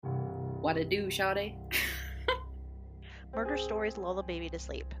What it do, shawty? Murder stories lull the baby to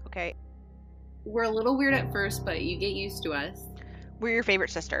sleep, okay? We're a little weird at first, but you get used to us. We're your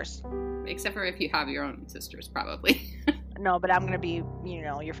favorite sisters. Except for if you have your own sisters, probably. No, but I'm gonna be,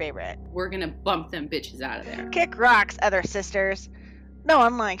 your favorite. We're gonna bump them bitches out of there. Kick rocks, other sisters. No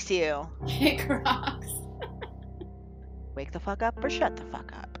one likes you. Kick rocks. Wake the fuck up or shut the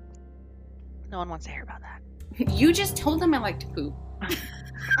fuck up. No one wants to hear about that. You just told them I like to poop.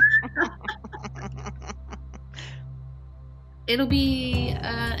 It'll be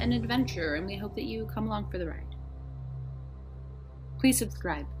an adventure, and we hope that you come along for the ride. Please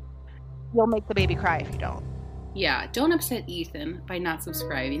subscribe. You'll make the baby cry if you don't. Yeah, don't upset Ethan by not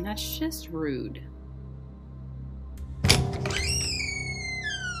subscribing. That's just rude.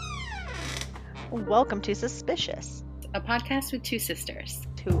 Welcome to Suspicious, A podcast with two sisters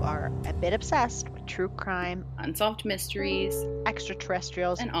who are a bit obsessed with true crime, unsolved mysteries,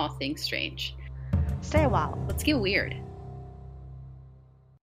 extraterrestrials, and all things strange. Stay a while. Let's get weird.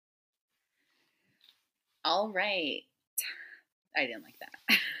 All right. I didn't like that.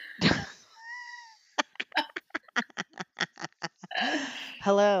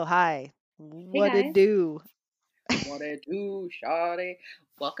 Hello, hi. What guys. it do? What it do, shawty?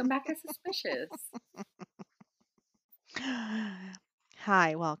 Welcome back to Suspicious.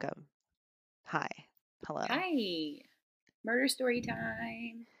 Hi, welcome. Hi. Hello. Hi. Murder story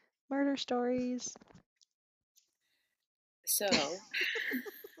time. Murder stories. So,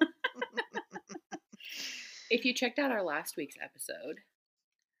 if you checked out our last week's episode,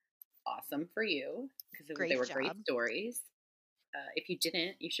 awesome for you, because they were great stories. If you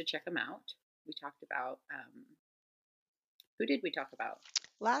didn't, you should check them out. We talked about, who did we talk about?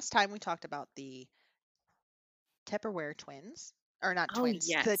 Last time we talked about the Tupperware twins. Or not twins.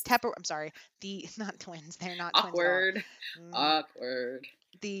 Yes. Not twins. They're not Awkward. twins at all. Awkward.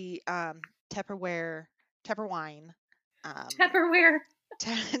 The Tupperware Tupperware. Tupperware.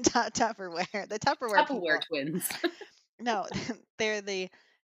 The Tupperware people. Twins. No, they're the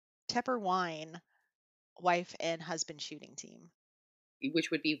Tupperwine wife and husband shooting team.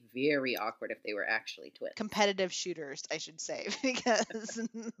 Which would be very awkward if they were actually twins. Competitive shooters, I should say, because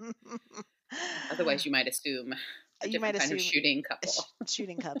otherwise you might assume a different kind of shooting couple.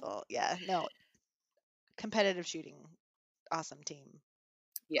 Shooting couple, yeah. No. Competitive shooting. Awesome team.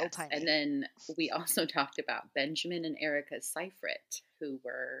 Yes. And then we also talked about Benjamin and Erica Seifert, who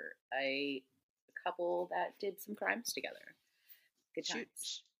were a couple that did some crimes together. Good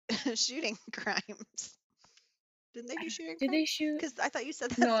times. Shooting crimes. Didn't they do shooting crimes? Did they shoot? Because I thought you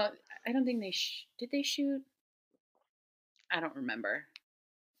said that. No, I don't think they did they shoot? I don't remember.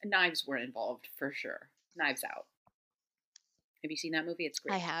 Knives were involved for sure. Knives Out. Have you seen that movie? It's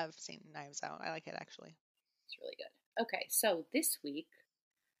great. I have seen Knives Out. I like it, actually. It's really good. Okay, so this week,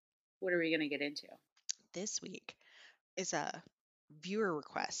 what are we going to get into? This week is a viewer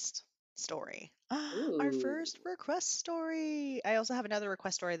request story. Ooh. Our first request story. I also have another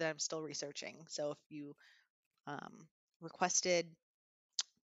request story that I'm still researching. So if you requested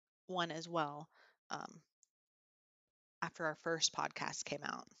one as well after our first podcast came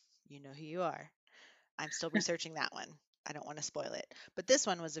out, you know who you are. I'm still researching that one. I don't want to spoil it. But this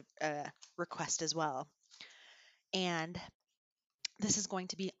one was a request as well. And this is going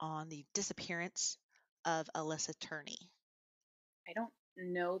to be on the disappearance of Alissa Turney. I don't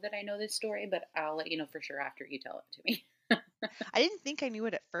know that I know this story, but I'll let you know for sure after you tell it to me. I didn't think I knew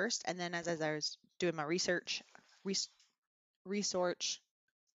it at first, and then as I was doing my research,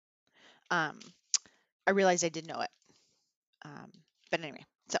 I realized I did know it. But anyway,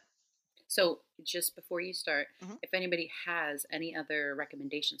 So just before you start, if anybody has any other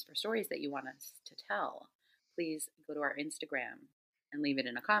recommendations for stories that you want us to tell, please go to our Instagram and leave it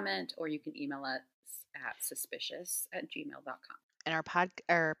in a comment, or you can email us at suspicious@gmail.com. And our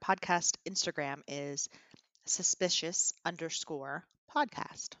podcast Instagram is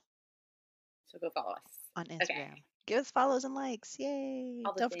suspicious_podcast. So go follow us on Instagram. Okay. Give us follows and likes. Yay.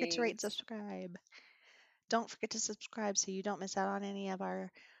 Don't forget to rate and subscribe. Don't forget to subscribe so you don't miss out on any of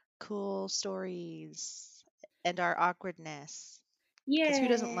our cool stories and our awkwardness. Yeah. Because who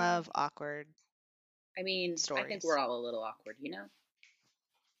doesn't love awkward stories? I think we're all a little awkward, you know?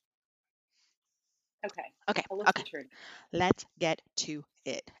 Okay. Let's get to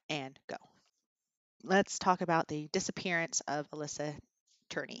it and go. Let's talk about the disappearance of Alissa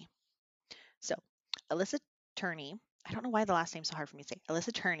Turney. So, Alissa Turney, I don't know why the last name's so hard for me to say.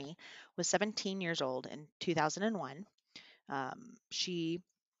 Alissa Turney was 17 years old in 2001. She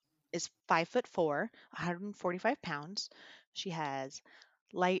is 5'4", 145 pounds. She has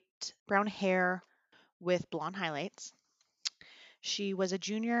light brown hair with blonde highlights. She was a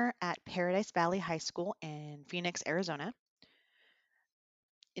junior at Paradise Valley High School in Phoenix, Arizona.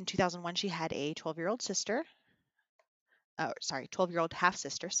 In 2001, she had a 12-year-old sister, 12-year-old half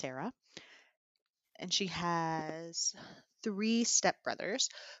sister, Sarah. And she has three stepbrothers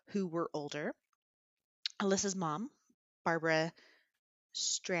who were older. Alyssa's mom, Barbara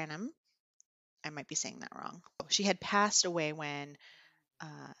Stranham, I might be saying that wrong. She had passed away when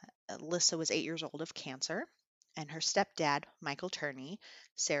uh, Alyssa was 8 years old of cancer. And her stepdad, Michael Turney,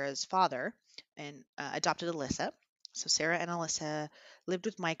 Sarah's father, and adopted Alyssa. So Sarah and Alyssa lived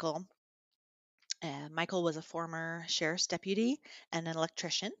with Michael. Michael was a former sheriff's deputy and an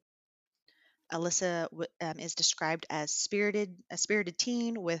electrician. Alyssa is described as a spirited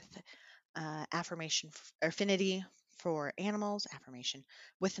teen with affinity for animals, affirmation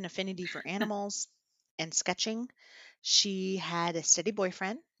with an affinity for animals and sketching. She had a steady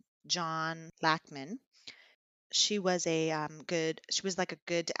boyfriend, John Lackman. She was like a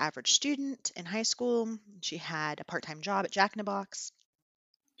good to average student in high school. She had a part-time job at Jack in the Box.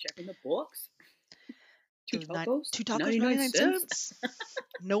 Checking the books. It Two was not tacos, 2 tacos, 99 99 cents. cents.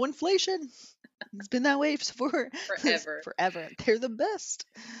 No inflation. It's been that way for Forever. forever. They're the best.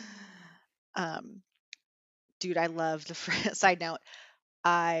 Um, dude, I love side note.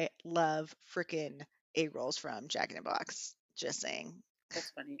 I love freaking egg rolls from Jack in the Box. Just saying.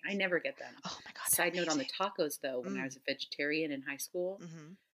 That's funny. I never get them. Oh my god, they're Side note on the amazing. tacos, though, when I was a vegetarian in high school,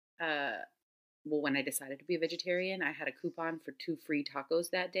 Mm-hmm. uh, well, when I decided to be a vegetarian, I had a coupon for 2 free tacos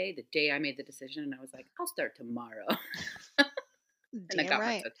that day. The day I made the decision, and I was like, I'll start tomorrow. And I Damn got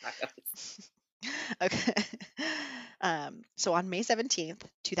right. myself tacos. Okay. So on May 17th,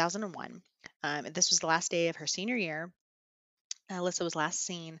 2001, this was the last day of her senior year. Alyssa was last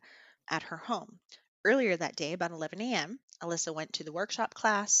seen at her home. Earlier that day, about 11 a.m., Alyssa went to the workshop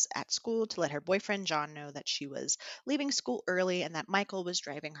class at school to let her boyfriend John know that she was leaving school early and that Michael was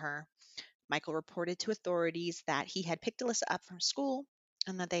driving her. Michael reported to authorities that he had picked Alyssa up from school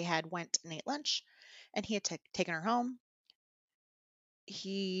and that they had went and ate lunch and he had taken her home.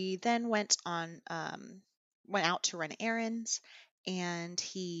 He then went out to run errands and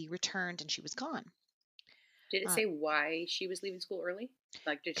he returned and she was gone. Did it say why she was leaving school early?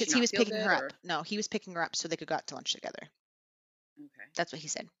 Like, did she Because he not was feel picking good her up. or? No, he was picking her up so they could go out to lunch together. Okay. That's what he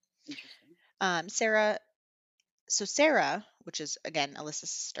said. Interesting. Sarah, Sarah, which is again Alyssa's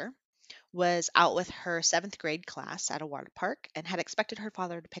sister, was out with her seventh grade class at a water park and had expected her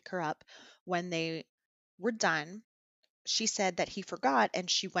father to pick her up. When they were done, she said that he forgot and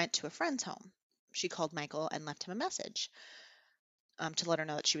she went to a friend's home. She called Michael and left him a message to let her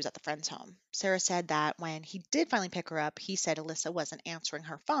know that she was at the friend's home. Sarah said that when he did finally pick her up, he said Alyssa wasn't answering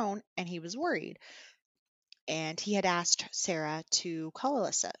her phone and he was worried. And he had asked Sarah to call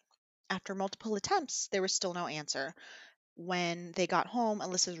Alyssa. After multiple attempts, there was still no answer. When they got home,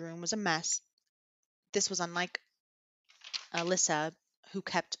 Alyssa's room was a mess. This was unlike Alyssa, who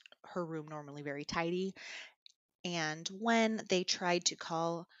kept her room normally very tidy. And when they tried to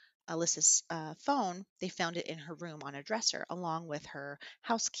call Alyssa's phone, they found it in her room on a dresser, along with her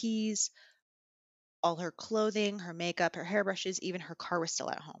house keys, all her clothing, her makeup, her hairbrushes, even her car was still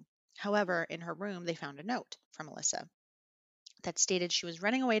at home. However, in her room, they found a note from Alyssa that stated she was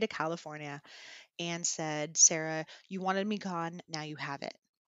running away to California and said, Sarah, you wanted me gone, now you have it.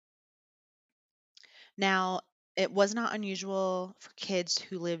 Now, it was not unusual for kids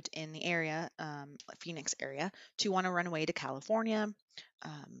who lived in the area, Phoenix area, to want to run away to California.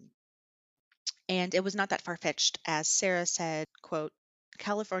 Um, and it was not that far fetched, as Sarah said, quote,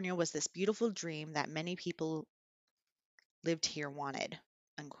 California was this beautiful dream that many people lived here wanted,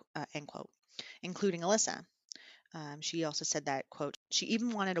 end quote, including Alyssa. She also said that, quote, she even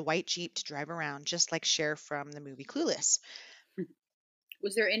wanted a white Jeep to drive around, just like Cher from the movie Clueless.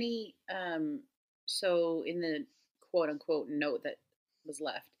 Was there any, so in the quote unquote note that was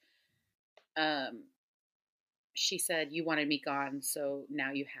left, um, she said, you wanted me gone, so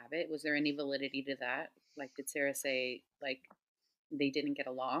now you have it. Was there any validity to that? Like, did Sarah say, like, they didn't get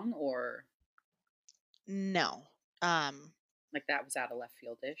along or No. Um, like that was out of left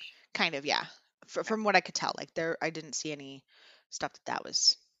field-ish? Kind of, yeah. Okay. From what I could tell, like I didn't see any stuff that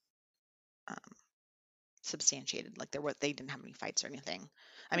was um, substantiated. Like they didn't have any fights or anything.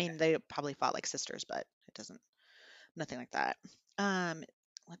 I Okay. mean, they probably fought like sisters, but it doesn't, nothing like that. Um,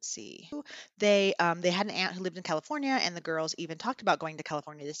 let's see. They had an aunt who lived in California, and the girls even talked about going to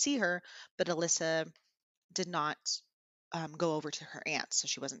California to see her, but Alyssa did not go over to her aunt's, so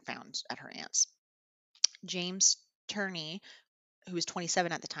she wasn't found at her aunt's. James Turney, who was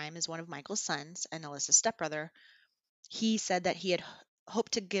 27 at the time, is one of Michael's sons and Alyssa's stepbrother. He said that he had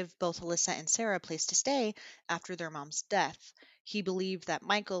hoped to give both Alyssa and Sarah a place to stay after their mom's death. He believed that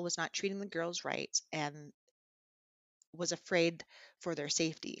Michael was not treating the girls right and was afraid for their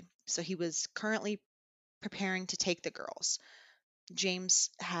safety. So he was currently preparing to take the girls. James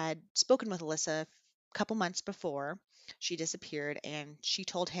had spoken with Alissa a couple months before she disappeared, and she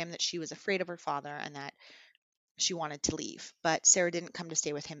told him that she was afraid of her father and that she wanted to leave. But Sarah didn't come to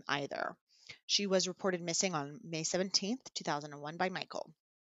stay with him either. She was reported missing on May 17th, 2001 by Michael.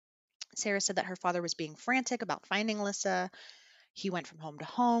 Sarah said that her father was being frantic about finding Alissa. He went from home to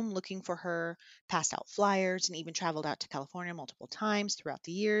home looking for her, passed out flyers, and even traveled out to California multiple times throughout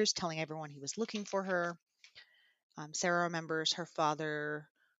the years, telling everyone he was looking for her. Sarah remembers her father,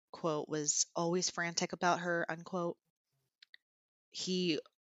 quote, was always frantic about her, unquote. He,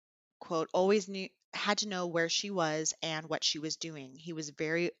 quote, always had to know where she was and what she was doing. He was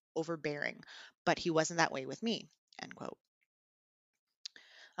very overbearing, but he wasn't that way with me, end quote.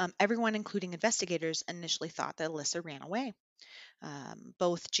 Everyone, including investigators, initially thought that Alissa ran away.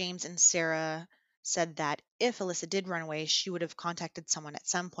 Both James and Sarah said that if Alissa did run away, she would have contacted someone at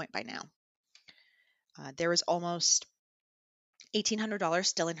some point by now. There was almost $1,800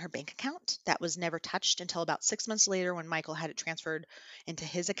 still in her bank account that was never touched until about 6 months later when Michael had it transferred into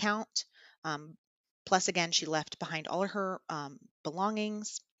his account. Plus, again, she left behind all of her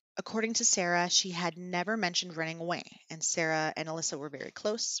belongings. According to Sarah, she had never mentioned running away, and Sarah and Alissa were very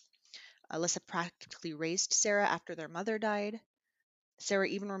close. Alissa practically raised Sarah after their mother died. Sarah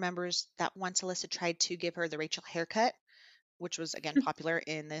even remembers that once Alissa tried to give her the Rachel haircut, which was again popular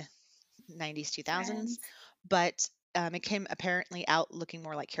in the 90s, 2000s, Friends. but it came apparently out looking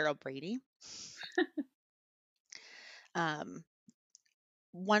more like Carol Brady.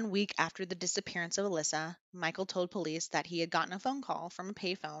 1 week after the disappearance of Alissa, Michael told police that he had gotten a phone call from a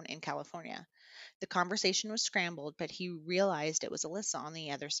payphone in California. The conversation was scrambled, but he realized it was Alissa on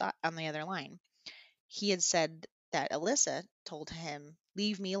the other line. He had said that Alissa told him,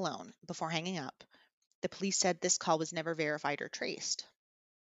 "Leave me alone," before hanging up. The police said this call was never verified or traced.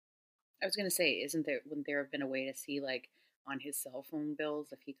 I was gonna say, wouldn't there have been a way to see like on his cell phone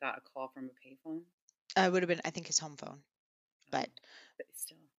bills if he got a call from a payphone? It would have been, I think, his home phone, but But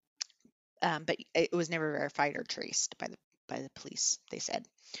still, but it was never verified or traced by the police. They said.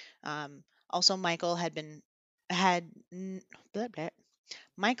 Also, blah, blah.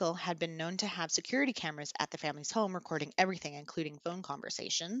 Michael had been known to have security cameras at the family's home recording everything, including phone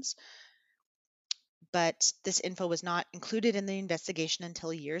conversations. But this info was not included in the investigation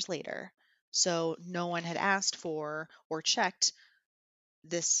until years later. So no one had asked for or checked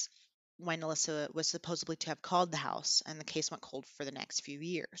this when Alissa was supposedly to have called the house, and the case went cold for the next few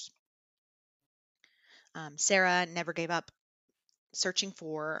years. Sarah never gave up searching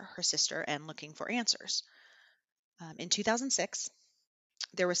for her sister and looking for answers. In 2006,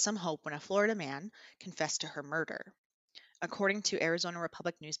 there was some hope when a Florida man confessed to her murder. According to Arizona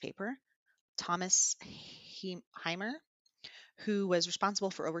Republic newspaper, Thomas Heimer, who was responsible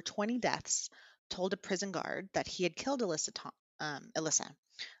for over 20 deaths, told a prison guard that he had killed Alissa.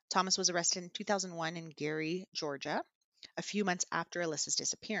 Thomas was arrested in 2001 in Gary, Georgia, a few months after Alyssa's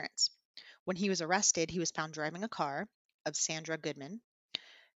disappearance. When he was arrested, he was found driving a car of Sandra Goodman.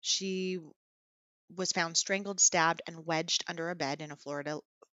 She was found strangled, stabbed, and wedged under a bed in a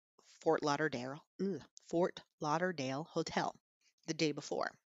Fort Lauderdale, Fort Lauderdale hotel the day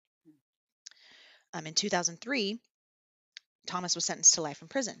before. In 2003, Thomas was sentenced to life in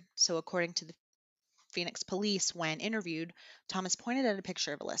prison. So, according to the Phoenix police, when interviewed, Thomas pointed at a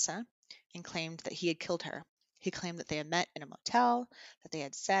picture of Alissa and claimed that he had killed her. He claimed that they had met in a motel, that they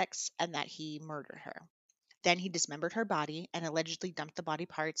had sex, and that he murdered her. Then he dismembered her body and allegedly dumped the body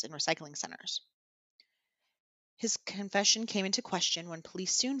parts in recycling centers. His confession came into question when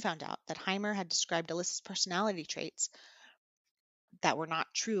police soon found out that Heimer had described Alyssa's personality traits that were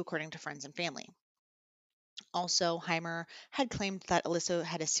not true according to friends and family. Also, Heimer had claimed that Alissa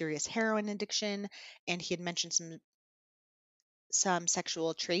had a serious heroin addiction, and he had mentioned some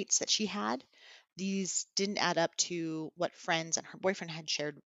sexual traits that she had. These didn't add up to what friends and her boyfriend had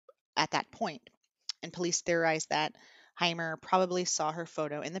shared at that point, and police theorized that Heimer probably saw her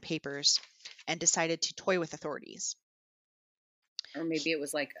photo in the papers and decided to toy with authorities. or maybe it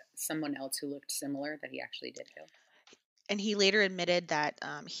was like someone else who looked similar that he actually did kill. And he later admitted that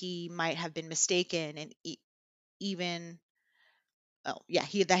he might have been mistaken, and even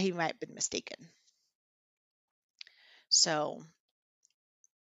he might have been mistaken. So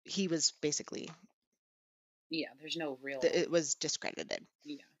he was basically Yeah, there's no real. it was discredited.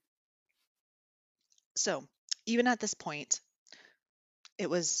 Yeah. So even at this point, it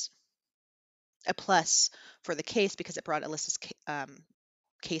was a plus for the case because it brought Alyssa's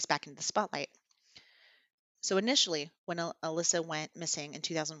case back into the spotlight. So initially, when Alissa went missing in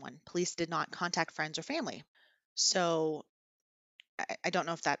 2001, police did not contact friends or family. So I don't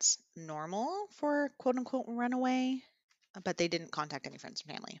know if that's normal for quote unquote runaway, but they didn't contact any friends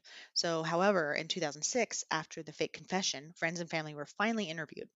and family. So, however, in 2006, after the fake confession, friends and family were finally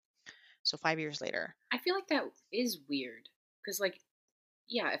interviewed. So, 5 years later. I feel like that is weird because, like,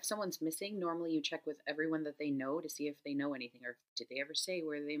 yeah, if someone's missing, normally you check with everyone that they know to see if they know anything or did they ever say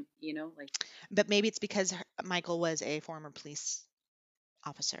where they, like. But maybe it's because Michael was a former police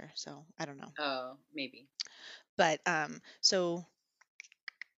officer. So, I don't know. Oh, maybe. But so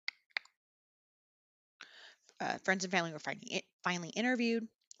friends and family were finally interviewed.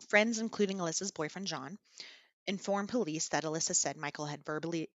 Friends, including Alyssa's boyfriend John, informed police that Alissa said Michael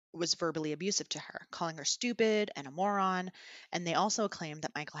was verbally abusive to her, calling her stupid and a moron, and they also claimed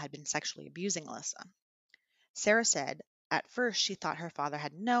that Michael had been sexually abusing Alissa. Sarah said at first she thought her father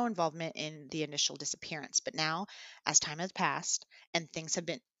had no involvement in the initial disappearance, but now, as time has passed and things have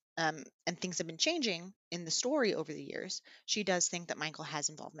been changing in the story over the years, she does think that Michael has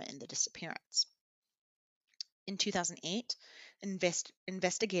involvement in the disappearance. In 2008,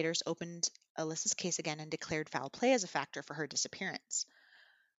 investigators opened Alyssa's case again and declared foul play as a factor for her disappearance.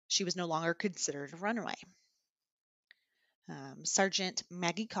 She was no longer considered a runaway. Sergeant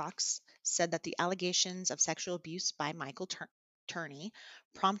Maggie Cox said that the allegations of sexual abuse by Michael Turney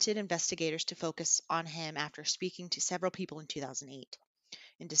prompted investigators to focus on him after speaking to several people in 2008.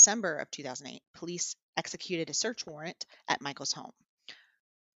 In December of 2008, police executed a search warrant at Michael's home.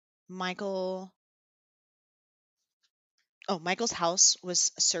 Michael's house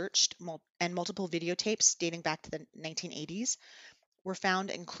was searched, and multiple videotapes dating back to the 1980s were found,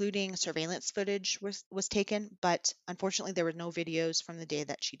 including surveillance footage was taken, but unfortunately there were no videos from the day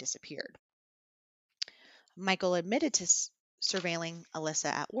that she disappeared. Michael admitted to surveilling Alissa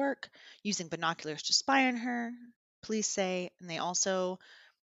at work, using binoculars to spy on her, police say, and they also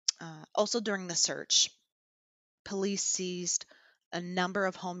during the search, police seized a number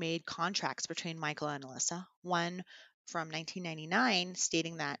of homemade contracts between Michael and Alissa, one from 1999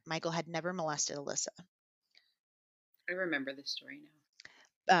 stating that Michael had never molested Alissa. I remember this story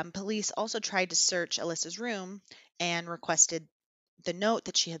now. Police also tried to search Alyssa's room and requested the note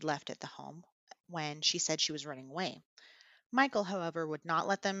that she had left at the home when she said she was running away. Michael, however, would not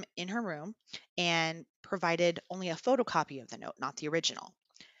let them in her room and provided only a photocopy of the note, not the original.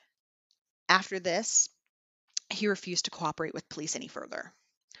 After this, he refused to cooperate with police any further.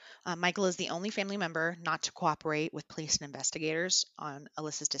 Michael is the only family member not to cooperate with police and investigators on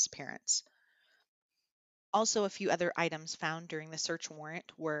Alyssa's disappearance. Also, a few other items found during the search warrant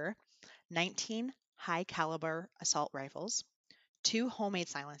were 19 high caliber assault rifles, 2 homemade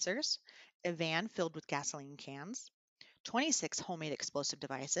silencers, a van filled with gasoline cans, 26 homemade explosive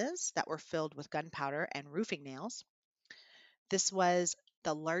devices that were filled with gunpowder and roofing nails. This was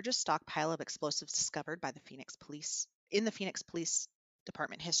the largest stockpile of explosives discovered by the Phoenix Police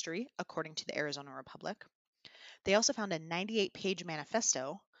Department history, according to the Arizona Republic. They also found a 98-page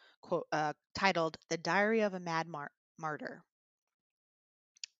manifesto titled "The Diary of a Mad Martyr."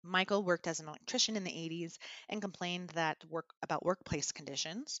 Michael worked as an electrician in the 80s and complained about workplace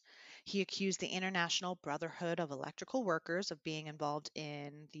conditions. He accused the International Brotherhood of Electrical Workers of being involved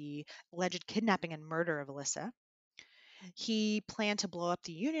in the alleged kidnapping and murder of Alissa. He planned to blow up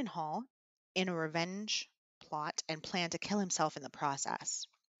the Union Hall in a revenge plot and planned to kill himself in the process.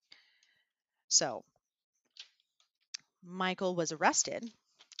 So, Michael was arrested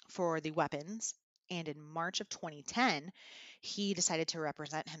for the weapons, and in March of 2010, he decided to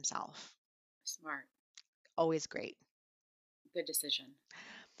represent himself. Smart. Always great. Good decision.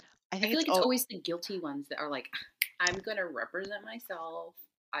 I I think feel it's like it's always the guilty ones that are like, I'm going to represent myself.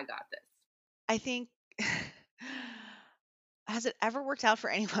 I got this. I think has it ever worked out for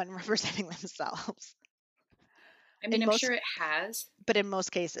anyone representing themselves? I mean, I'm sure it has. But in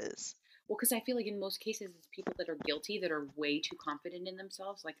most cases. Well, because I feel like in most cases, it's people that are guilty that are way too confident in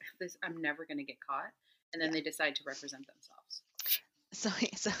themselves. Like, this, I'm never going to get caught. And then they decide to represent themselves. So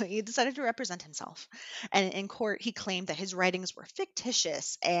he decided to represent himself. And in court, he claimed that his writings were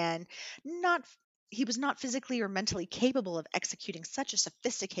fictitious and not he was not physically or mentally capable of executing such a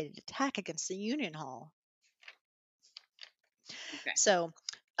sophisticated attack against the Union Hall. Okay. So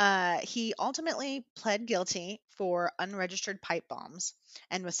he ultimately pled guilty for unregistered pipe bombs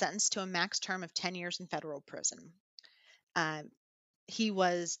and was sentenced to a max term of 10 years in federal prison. He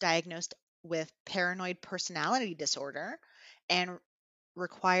was diagnosed with paranoid personality disorder and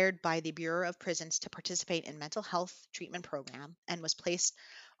required by the Bureau of Prisons to participate in mental health treatment program and was placed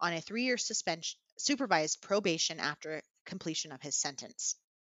on a 3-year supervised probation after completion of his sentence.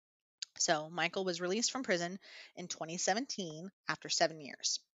 So Michael was released from prison in 2017 after 7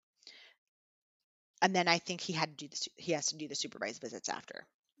 years. And then I think he has to do the supervised visits after.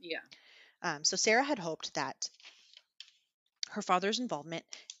 Yeah. So Sarah had hoped that her father's involvement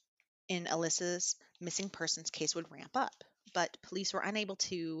in Alyssa's missing persons case would ramp up, but police were unable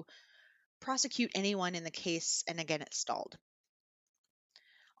to prosecute anyone in the case, and again it stalled.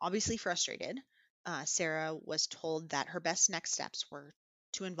 Obviously frustrated, Sarah was told that her best next steps were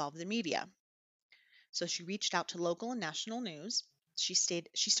to involve the media. So she reached out to local and national news. She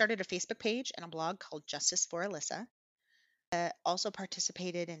started a Facebook page and a blog called Justice for Alissa. Also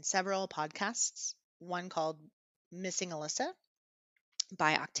participated in several podcasts, one called Missing Alissa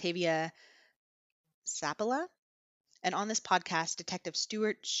by Octavia Zappala. And on this podcast, Detective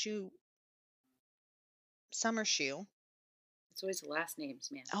Stuart Summershoe, It's always the last names,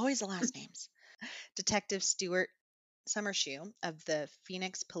 man. always the last names, Detective Stuart Summershoe of the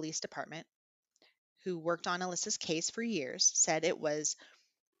Phoenix Police Department, who worked on Alyssa's case for years, said it was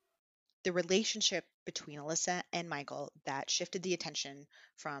the relationship between Alissa and Michael that shifted the attention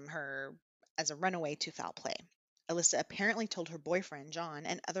from her as a runaway to foul play. Alissa apparently told her boyfriend, John,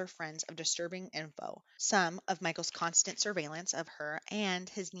 and other friends of disturbing info, some of Michael's constant surveillance of her and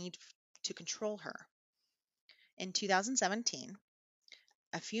his need to control her. In 2017,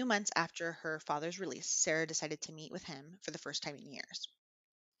 a few months after her father's release, Sarah decided to meet with him for the first time in years.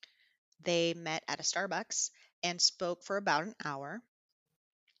 They met at a Starbucks and spoke for about an hour.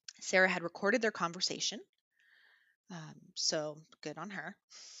 Sarah had recorded their conversation, so good on her.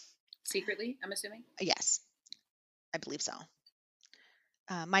 Secretly, I'm assuming? Yes, I believe so.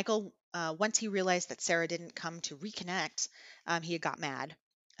 Michael, once he realized that Sarah didn't come to reconnect, he got mad.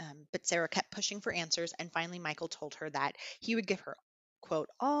 But Sarah kept pushing for answers, and finally, Michael told her that he would give her, quote,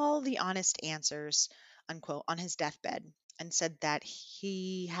 all the honest answers, unquote, on his deathbed, and said that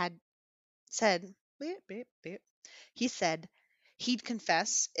he had said, beep, beep, beep. He said he'd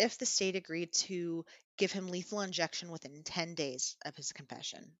confess if the state agreed to give him lethal injection within 10 days of his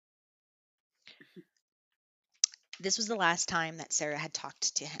confession. This was the last time that Sarah had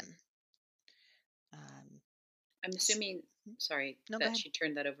talked to him. I'm assuming, sorry, No, go that ahead. she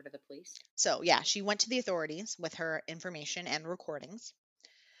turned that over to the police. So, yeah, she went to the authorities with her information and recordings,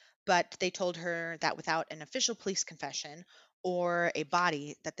 but they told her that without an official police confession or a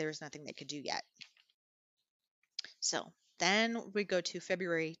body, that there was nothing they could do yet. So, then we go to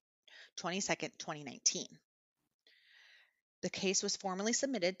February 22nd, 2019. The case was formally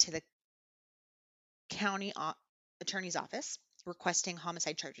submitted to the county attorney's office requesting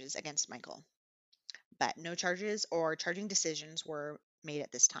homicide charges against Michael, but no charges or charging decisions were made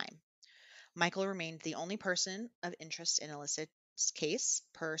at this time. Michael remained the only person of interest in Alyssa's case,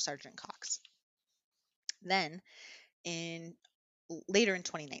 per Sergeant Cox. Then, later in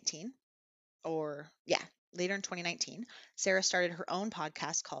 2019, later in 2019, Sarah started her own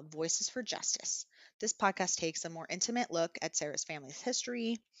podcast called Voices for Justice. This podcast takes a more intimate look at Sarah's family's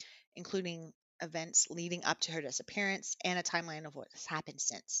history, including events leading up to her disappearance and a timeline of what has happened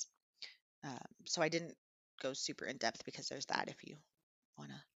since. So I didn't go super in depth because there's that if you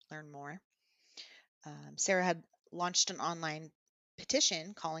want to learn more. Sarah had launched an online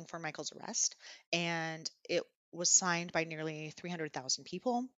petition calling for Michael's arrest, and it was signed by nearly 300,000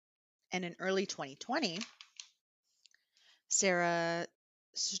 people. And in early 2020, Sarah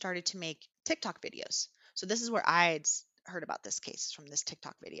started to make TikTok videos. So this is where I'd heard about this case, from this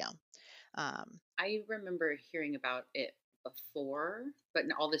TikTok video. I remember hearing about it before, but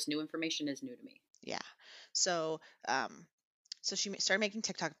all this new information is new to me. Yeah. So, so she started making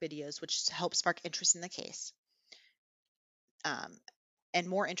TikTok videos, which helped spark interest in the case, and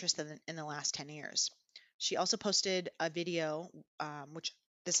more interest than in the last 10 years. She also posted a video, which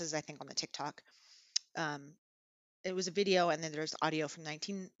this is, I think, on the TikTok. It was a video, and then there's audio from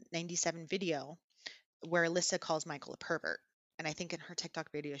 1997 video where Alissa calls Michael a pervert. And I think in her TikTok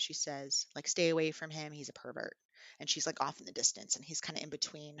video, she says, like, stay away from him. He's a pervert. And she's like off in the distance, and he's kind of in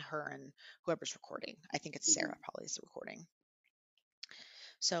between her and whoever's recording. I think it's Sarah probably is the recording.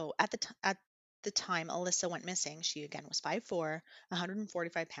 So at the time Alissa went missing, she again was 5'4",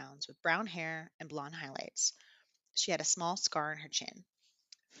 145 pounds, with brown hair and blonde highlights. She had a small scar on her chin.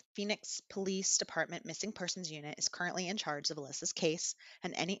 Phoenix Police Department Missing Persons Unit is currently in charge of Alyssa's case,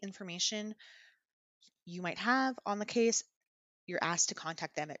 and any information you might have on the case, you're asked to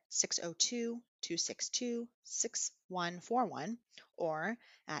contact them at 602-262-6141 or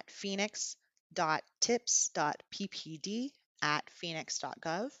at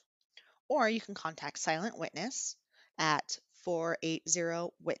phoenix.tips.ppd@phoenix.gov, or you can contact Silent Witness at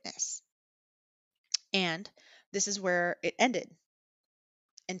 480-WITNESS. And this is where it ended.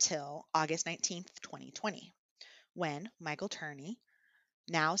 until August 19th, 2020, when Michael Turney,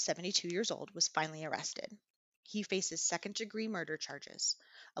 now 72 years old, was finally arrested. He faces second-degree murder charges.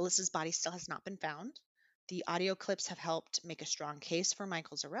 Alyssa's body still has not been found. The audio clips have helped make a strong case for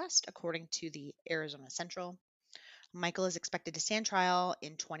Michael's arrest, according to the Arizona Central. Michael is expected to stand trial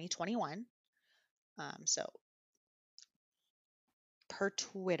in 2021. So, per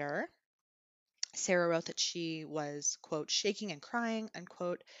Twitter, Sarah wrote that she was, quote, shaking and crying,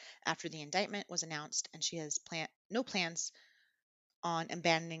 unquote, after the indictment was announced, and she has no plans on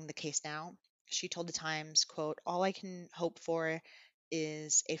abandoning the case now. She told the Times, quote, all I can hope for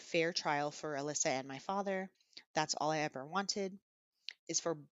is a fair trial for Alissa and my father. That's all I ever wanted, is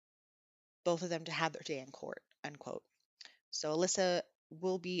for both of them to have their day in court, unquote. So Alissa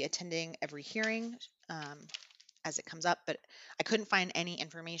will be attending every hearing as it comes up, but I couldn't find any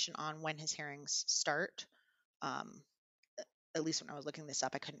information on when his hearings start. Um, at least when I was looking this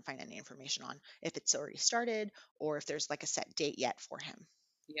up, I couldn't find any information on if it's already started or if there's like a set date yet for him.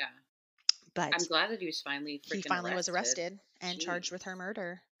 Yeah. I'm But glad that he was finally he freaking finally was arrested. arrested and charged Jeez. with her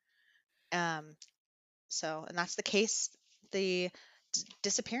murder. So, and that's the case, the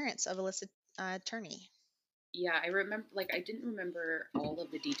disappearance of Alissa Turney. Yeah, I remember, like, I didn't remember all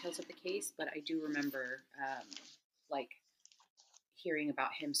of the details of the case, but I do remember, like, hearing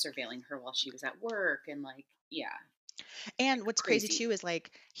about him surveilling her while she was at work and, like, yeah, And what's crazy crazy. too is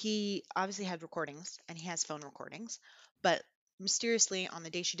like he obviously had recordings and he has phone recordings, but mysteriously on the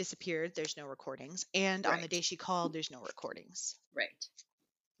day she disappeared, there's no recordings, and on the Right, day she called, there's no recordings. right.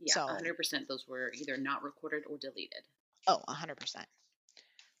 Yeah, So, 100% those were either not recorded or deleted. oh, 100%.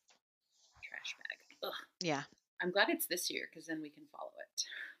 Trash bag. Ugh. Yeah. I'm glad it's this year because then we can follow it.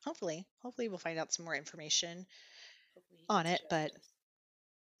 Hopefully we'll find out some more information Hopefully he on gets it, but justice.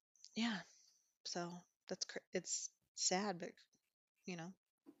 yeah. So, it's sad, but you know,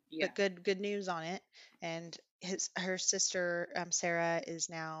 Yeah, but good news on it. And her sister Sarah is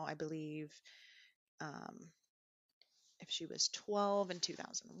now, I believe, um, if she was 12 in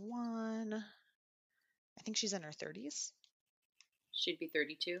 2001, I think she's in her 30s. she'd be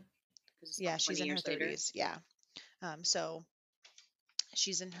 32 because it's Yeah, about she's 20 in her years later. 30s. Yeah. So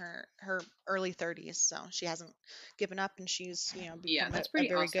she's in her early 30s, so she hasn't given up, and she's Yeah, become that's a pretty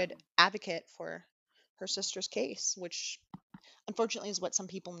very good awesome. advocate for her sister's case, which unfortunately is what some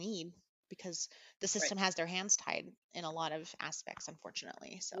people need because the Right. system has their hands tied in a lot of aspects,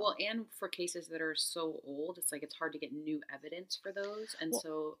 unfortunately. So, Well, and for cases that are so old, it's like it's hard to get new evidence for those. And well,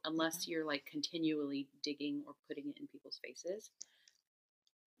 so, yeah. unless you're like continually digging or putting it in people's faces,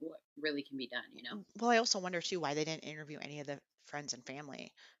 what really can be done, you know? Well, I also wonder too why they didn't interview any of the friends and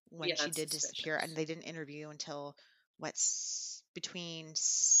family when Yeah, she that's did disappear, and suspicious. they didn't interview until between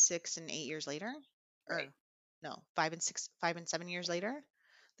 6 and 8 years later, Right. or no, 5 and 7 years later,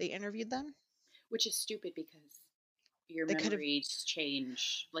 they interviewed them. Which is stupid because your They could have, memories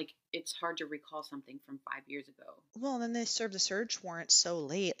change. Like, it's hard to recall something from 5 years ago. well, then they served the search warrant so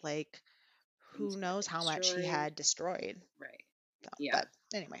late, like Things who could have knows been how much he destroyed. had destroyed. Right. So, Yeah. but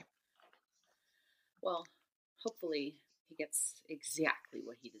anyway, Well, hopefully he gets exactly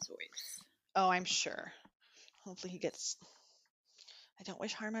what he deserves. oh, I'm sure. Hopefully he gets. I don't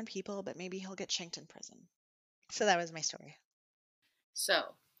wish harm on people, but maybe he'll get shanked in prison. So that was my story.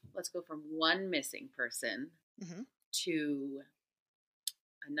 So let's go from one missing person Hmm. to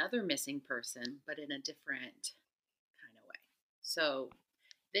another missing person, but in a different kind of way. So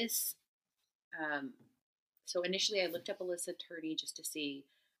this, um, so initially I looked up Alissa Turney just to see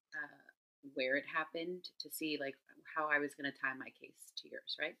where it happened, to see like how I was going to tie my case to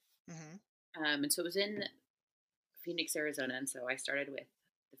yours, right? Hmm. And so it was in Phoenix, Arizona, and so I started with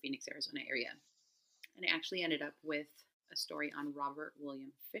the Phoenix, Arizona area, and I actually ended up with a story on Robert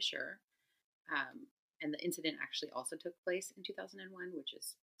William Fisher. And the incident actually also took place in 2001, which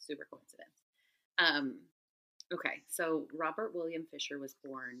is super coincidence. Um, okay, so Robert William Fisher was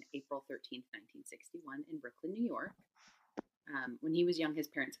born April 13th, 1961, in Brooklyn, New York. When he was young, his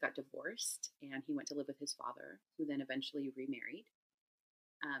parents got divorced, and he went to live with his father, who then eventually remarried.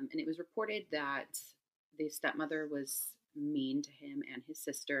 And it was reported that the stepmother was mean to him and his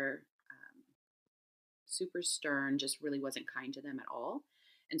sister, super stern, just really wasn't kind to them at all.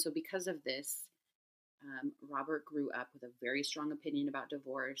 And so, because of this, Robert grew up with a very strong opinion about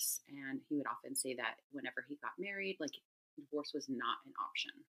divorce, and he would often say that whenever he got married, like divorce was not an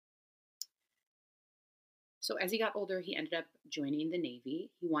option. So as he got older, he ended up joining the Navy.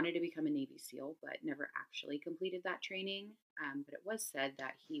 He wanted to become a Navy SEAL, but never actually completed that training. But it was said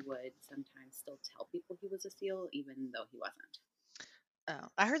that he would sometimes still tell people he was a SEAL, even though he wasn't. Oh,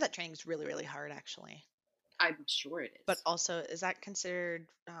 I heard that training's really, really hard, actually. I'm sure it But is. also, is that considered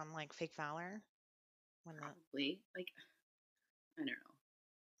like fake valor? Probably. Like, I don't know.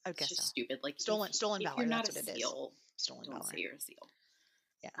 I It's guess so. just stupid. Like, Stolen if you're valor. not That's a what it is. SEAL, Stolen don't say valor. you're a SEAL.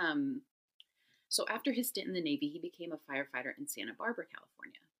 Yeah. So after his stint in the Navy, he became a firefighter in Santa Barbara,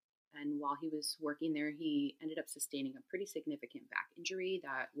 California. And while he was working there, he ended up sustaining a pretty significant back injury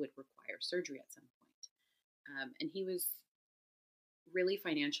that would require surgery at some point. And he was really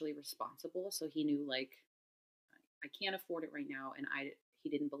financially responsible, so he knew like I can't afford it right now, and he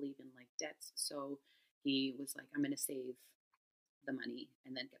didn't believe in like debts, so he was like, I'm going to save the money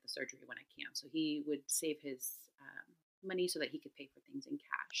and then get the surgery when I can. So he would save his money so that he could pay for things in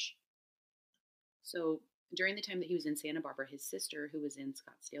cash. So during the time that he was in Santa Barbara, his sister, who was in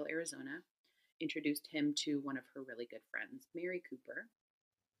Scottsdale, Arizona, introduced him to one of her really good friends, Mary Cooper,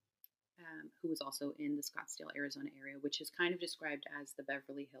 who was also in the Scottsdale, Arizona area, which is kind of described as the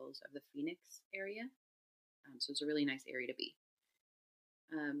Beverly Hills of the Phoenix area. So it's a really nice area to be.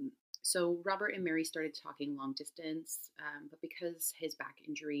 So Robert and Mary started talking long distance, but because his back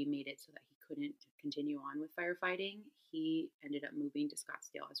injury made it so that he couldn't continue on with firefighting, he ended up moving to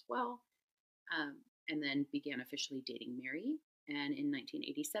Scottsdale as well, and then began officially dating Mary. And in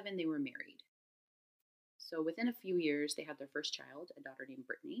 1987, they were married. So within a few years, they had their first child, a daughter named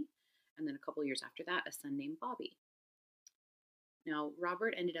Brittany, and then a couple years after that, a son named Bobby. Now,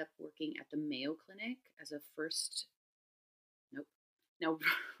 Robert ended up working at the Mayo Clinic as a first. Nope. Now,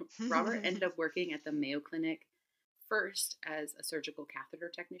 Robert ended up working at the Mayo Clinic first as a surgical catheter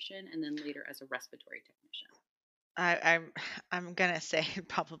technician and then later as a respiratory technician. I'm gonna say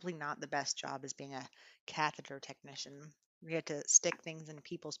probably not the best job as being a catheter technician. You get to stick things in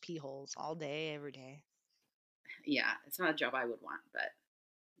people's pee holes all day, every day. Yeah, it's not a job I would want, but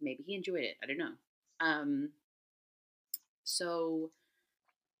maybe he enjoyed it. I don't know. Um, so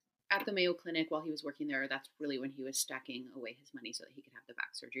at the Mayo Clinic, while he was working there, that's really when he was stacking away his money so that he could have the back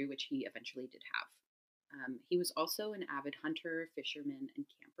surgery, which he eventually did have. He was also an avid hunter, fisherman, and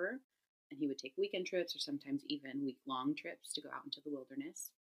camper, and he would take weekend trips or sometimes even week-long trips to go out into the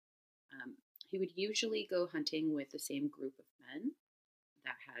wilderness. Um, he would usually go hunting with the same group of men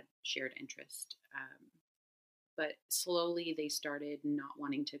that had shared interest. But slowly they started not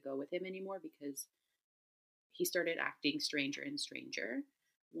wanting to go with him anymore because he started acting stranger and stranger.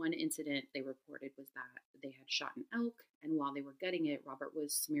 One incident they reported was that they had shot an elk, and while they were gutting it, Robert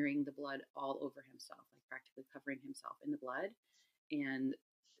was smearing the blood all over himself, like practically covering himself in the blood. And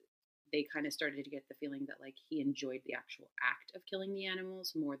they kind of started to get the feeling that like he enjoyed the actual act of killing the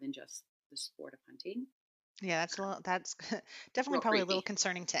animals more than just the sport of hunting. Yeah, that's definitely Real probably a little creepy.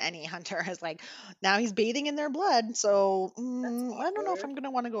 concerning to any hunter. Is like now he's bathing in their blood, so That's I don't know if awkward. I'm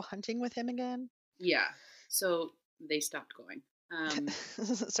gonna want to go hunting with him again. Yeah. So they stopped going.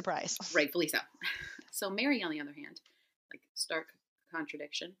 Surprise. Rightfully so. So Mary, on the other hand, like stark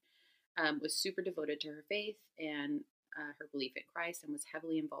contradiction, was super devoted to her faith and her belief in Christ and was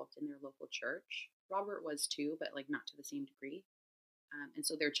heavily involved in their local church. Robert was too, but like not to the same degree. And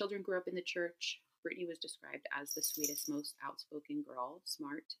so their children grew up in the church. Brittany was described as the sweetest, most outspoken girl,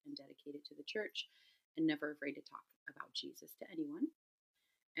 smart and dedicated to the church, and never afraid to talk about Jesus to anyone.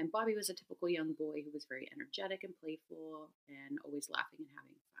 And Bobby was a typical young boy who was very energetic and playful and always laughing and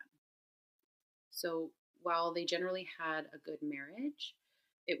having fun. So while they generally had a good marriage,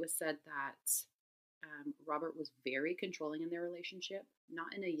 it was said that Robert was very controlling in their relationship,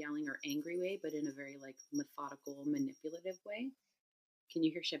 not in a yelling or angry way, but in a very like methodical, manipulative way. Can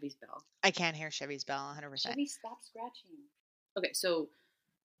you hear Chevy's bell? I can hear Chevy's bell 100%. Chevy, stop scratching. Okay, so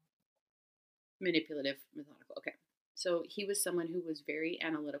manipulative, methodical. Okay. So he was someone who was very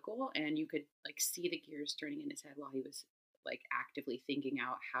analytical and you could like see the gears turning in his head while he was like actively thinking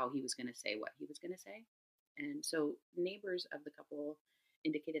out how he was going to say what he was going to say. And so neighbors of the couple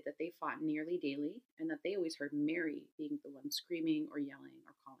indicated that they fought nearly daily and that they always heard Mary being the one screaming or yelling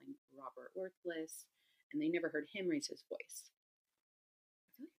or calling Robert worthless, and they never heard him raise his voice.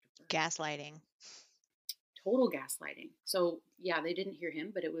 I feel like I have to burp. Gaslighting. Total gaslighting. So, yeah, they didn't hear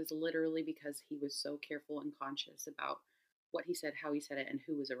him, but it was literally because he was so careful and conscious about what he said, how he said it, and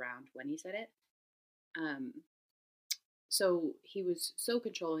who was around when he said it. Um, so he was so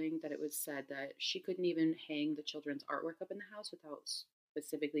controlling that it was said that she couldn't even hang the children's artwork up in the house without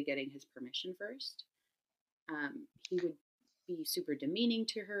specifically getting his permission first. He would be super demeaning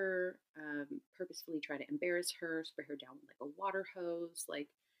to her, purposefully try to embarrass her, spray her down with like a water hose, like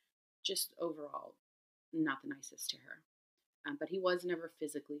just overall not the nicest to her. But he was never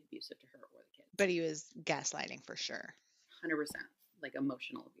physically abusive to her or the kids. But he was gaslighting for sure. 100%, like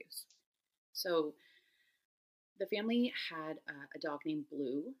emotional abuse. So the family had a dog named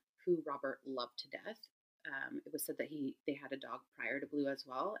Blue, who Robert loved to death. It was said that they had a dog prior to Blue as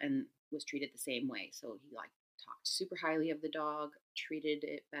well, and was treated the same way. So he like talked super highly of the dog, treated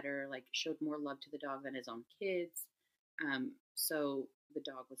it better, like showed more love to the dog than his own kids. So the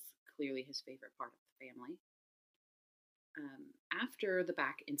dog was clearly his favorite part of the family. After the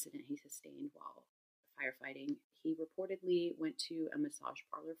back incident he sustained while firefighting, he reportedly went to a massage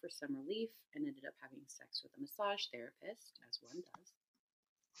parlor for some relief and ended up having sex with a massage therapist, as one does.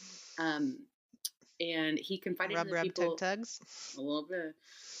 And he confided in the people. Tugs. A little bit.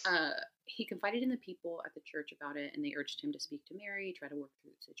 He confided in the people at the church about it, and they urged him to speak to Mary, try to work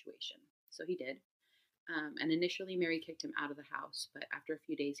through the situation. So he did. And initially, Mary kicked him out of the house, but after a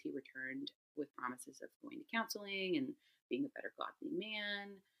few days, he returned with promises of going to counseling and being a better godly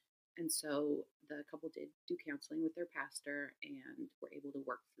man. And so the couple did do counseling with their pastor and were able to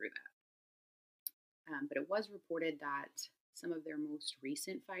work through that. But it was reported that some of their most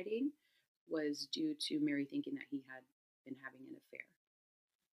recent fighting was due to Mary thinking that he had been having an affair.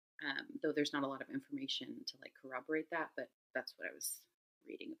 Though there's not a lot of information to like corroborate that, but that's what I was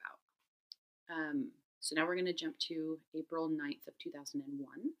reading about. So now we're going to jump to April 9th of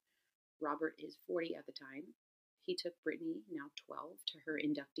 2001. Robert is 40 at the time. He took Brittany, now 12, to her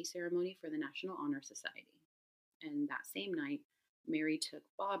inductee ceremony for the National Honor Society. And that same night, Mary took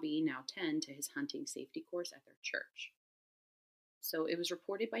Bobby, now 10, to his hunting safety course at their church. So it was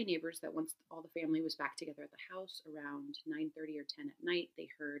reported by neighbors that once all the family was back together at the house around 9:30 or 10 at night, they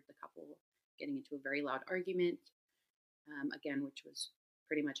heard the couple getting into a very loud argument, again, which was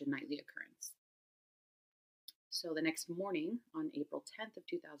pretty much a nightly occurrence. So the next morning, on April 10th of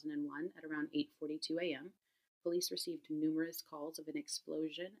 2001, at around 8:42 a.m., police received numerous calls of an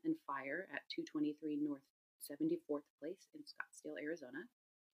explosion and fire at 223 North 74th Place in Scottsdale, Arizona.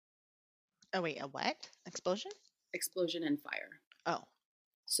 Oh, wait, a what? Explosion? Explosion and fire. Oh.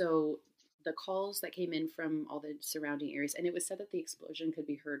 So the calls that came in from all the surrounding areas, and it was said that the explosion could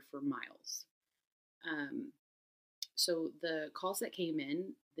be heard for miles. So the calls that came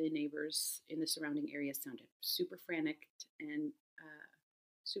in, the neighbors in the surrounding area sounded super frantic and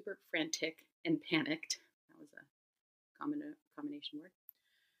panicked. That was a combination word.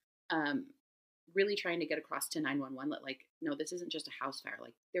 Really trying to get across to 911 that, like, no, this isn't just a house fire.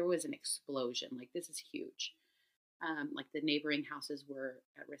 Like, there was an explosion. Like, this is huge. Like, the neighboring houses were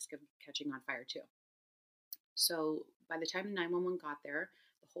at risk of catching on fire, too. So by the time 911 got there,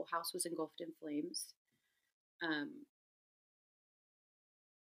 the whole house was engulfed in flames.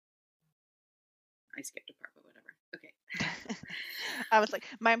 I skipped a part, but whatever. Okay. I was like,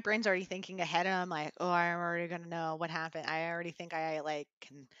 my brain's already thinking ahead, and I'm like, oh, I'm already gonna know what happened. I already think I like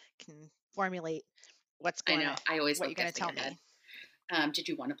can formulate what's going on. I know. I always what you're gonna tell ahead. me. Did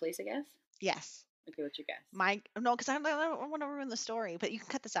you want to place a guess? Yes. Okay, what's your guess? No, because I don't want to ruin the story, but you can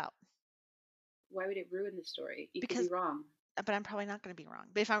cut this out. Why would it ruin the story? You could be wrong. But I'm probably not going to be wrong.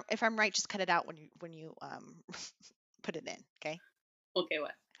 But if I'm right, just cut it out when you put it in. Okay. Okay,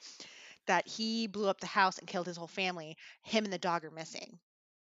 what? That he blew up the house and killed his whole family. Him and the dog are missing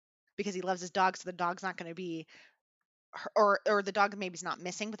because he loves his dog, so the dog's not going to be, or the dog maybe is not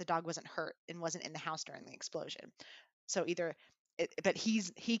missing, but the dog wasn't hurt and wasn't in the house during the explosion. So but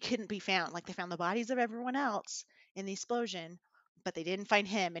he couldn't be found. Like, they found the bodies of everyone else in the explosion, but they didn't find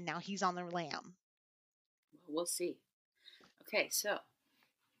him, and now he's on the lam. Well, we'll see. Okay, so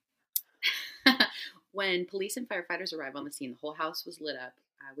when police and firefighters arrived on the scene, the whole house was lit up,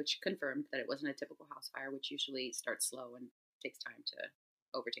 which confirmed that it wasn't a typical house fire, which usually starts slow and takes time to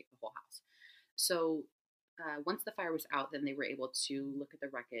overtake the whole house. So once the fire was out, then they were able to look at the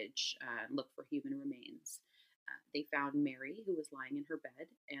wreckage and look for human remains. They found Mary, who was lying in her bed,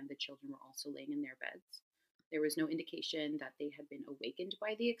 and the children were also laying in their beds. There was no indication that they had been awakened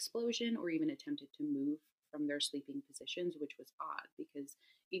by the explosion or even attempted to move from their sleeping positions, which was odd because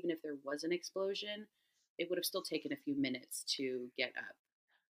even if there was an explosion, it would have still taken a few minutes to get up,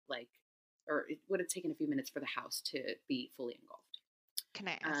 or it would have taken a few minutes for the house to be fully engulfed. Can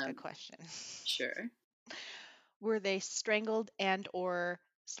I ask a question? Sure. Were they strangled and or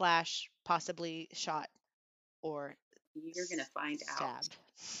 / possibly shot or you're gonna find stabbed? Out.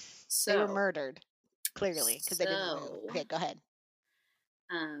 So they were murdered, clearly, because they didn't move. Okay, go ahead.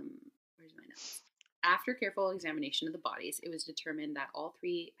 Where's my notes? After careful examination of the bodies, it was determined that all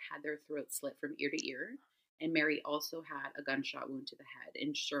three had their throats slit from ear to ear, and Mary also had a gunshot wound to the head,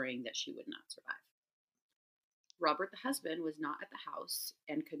 ensuring that she would not survive. Robert, the husband, was not at the house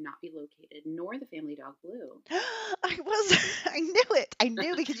and could not be located, nor the family dog Blue. I knew it. I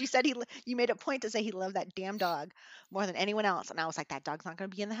knew because you said you made a point to say he loved that damn dog more than anyone else, and I was like, that dog's not going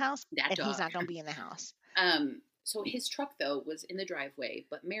to be in the house, he's not going to be in the house. So his truck, though, was in the driveway,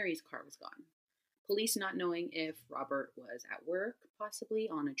 but Mary's car was gone. Police not knowing if Robert was at work, possibly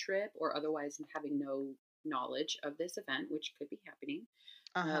on a trip, or otherwise having no knowledge of this event, which could be happening,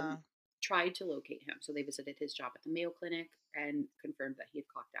 Uh-huh. um, tried to locate him. So they visited his job at the Mayo Clinic and confirmed that he had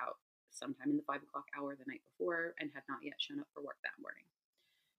clocked out sometime in the 5 o'clock hour the night before and had not yet shown up for work that morning.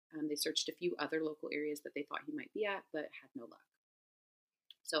 They searched a few other local areas that they thought he might be at, but had no luck.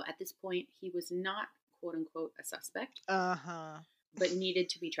 So at this point, he was not, quote unquote, a suspect, Uh-huh. but needed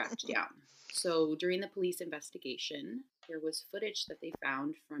to be tracked down. So during the police investigation, there was footage that they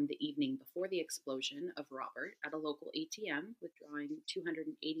found from the evening before the explosion of Robert at a local ATM withdrawing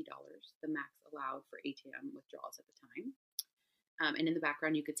 $280, the max allowed for ATM withdrawals at the time. And in the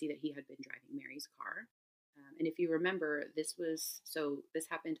background, you could see that he had been driving Mary's car. And if you remember, this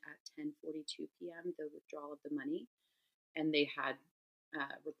happened at 10:42 p.m., the withdrawal of the money, and they had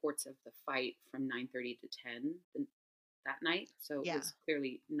reports of the fight from 9:30 to 10 that night. So it Yeah. was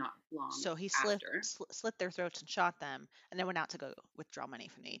clearly not long So he after. slit their throats and shot them, and then went out to go withdraw money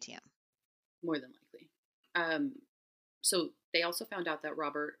from the ATM. More than likely. So they also found out that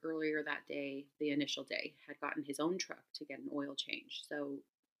Robert earlier that day, the initial day, had gotten his own truck to get an oil change. So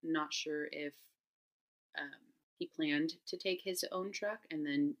not sure if he planned to take his own truck and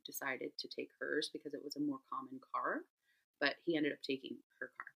then decided to take hers because it was a more common car, but he ended up taking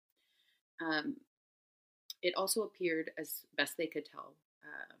her car. It also appeared, as best they could tell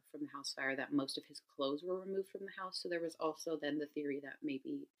from the house fire, that most of his clothes were removed from the house. So there was also then the theory that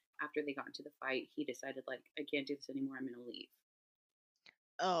maybe after they got into the fight, he decided, like, I can't do this anymore. I'm going to leave.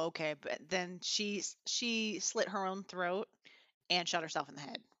 Oh, okay. But then she slit her own throat and shot herself in the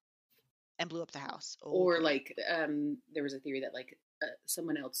head and blew up the house. Okay. Or like there was a theory that like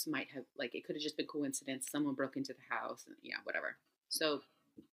someone else might have, like, it could have just been coincidence. Someone broke into the house and whatever. So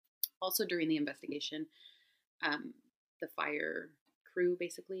also during the investigation, the fire crew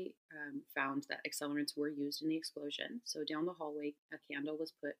basically found that accelerants were used in the explosion. So down the hallway, a candle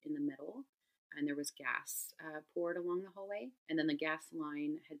was put in the middle and there was gas poured along the hallway. And then the gas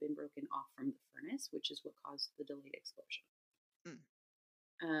line had been broken off from the furnace, which is what caused the delayed explosion.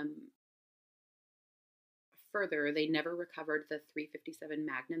 Further, they never recovered the .357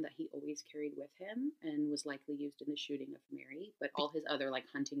 Magnum that he always carried with him and was likely used in the shooting of Mary, but all his other, like,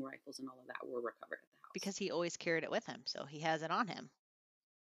 hunting rifles and all of that were recovered at the house. Because he always carried it with him, so he has it on him.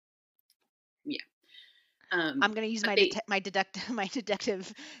 Yeah. I'm going to use my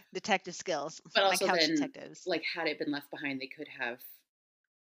detective skills. But my also couch then, detectives. like, had it been left behind, they could have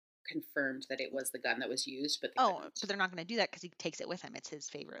confirmed that it was the gun that was used, but but they're not going to do that because he takes it with him. It's his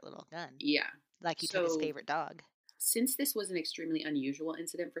favorite little gun. Yeah. Like he took his favorite dog. Since this was an extremely unusual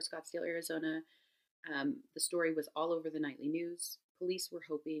incident for Scottsdale, Arizona, the story was all over the nightly news. Police were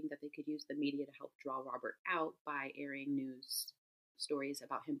hoping that they could use the media to help draw Robert out by airing news stories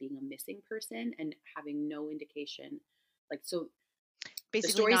about him being a missing person and having no indication. Like, so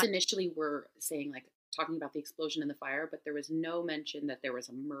basically the stories initially were saying, like, talking about the explosion and the fire, but there was no mention that there was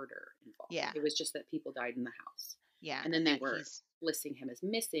a murder involved. Yeah. It was just that people died in the house. Yeah. And then they were listing him as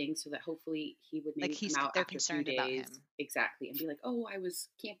missing so that hopefully he would maybe come out after a few days. About him. Exactly. And be like, oh, I was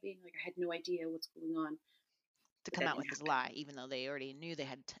camping. Like, I had no idea what's going on. To come out with his lie, even though they already knew they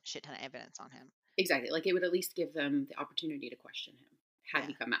had shit ton of evidence on him. Exactly. Like, it would at least give them the opportunity to question him had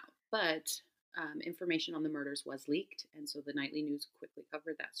he come out. But information on the murders was leaked, and so the nightly news quickly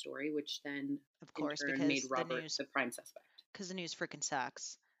covered that story, which then, of course, in turn, made Robert the prime suspect. Because the news freaking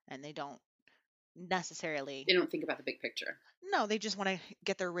sucks, and they don't necessarily... They don't think about the big picture. No, they just want to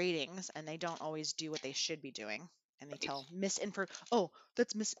get their ratings, and they don't always do what they should be doing. And they tell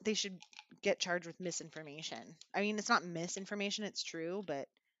they should get charged with misinformation. I mean, it's not misinformation, it's true, but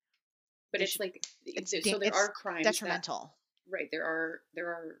it's like, so there are crimes detrimental. Right. There are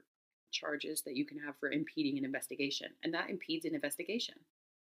charges that you can have for impeding an investigation, and that impedes an investigation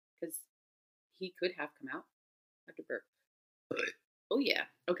because he could have come out. I have to burp. Oh yeah.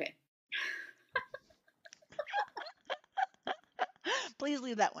 Okay. Please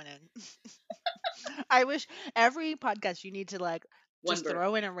leave that one in. I wish every podcast you need to, like, just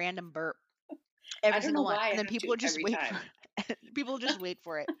throw in a random burp. Every single one. And then people just wait for it. People just wait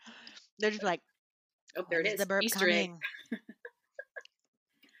for it. They're just like, oh, there it is. The burp Easter coming. Egg.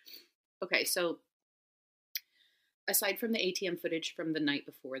 Okay, so aside from the ATM footage from the night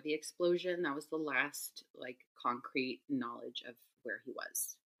before the explosion, that was the last, like, concrete knowledge of where he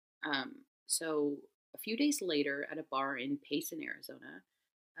was. So a few days later at a bar in Payson, Arizona,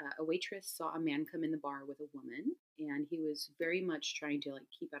 a waitress saw a man come in the bar with a woman, and he was very much trying to, like,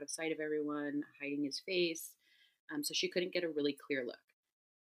 keep out of sight of everyone, hiding his face, so she couldn't get a really clear look.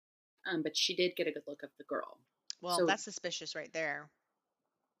 But she did get a good look of the girl. Well, that's suspicious right there.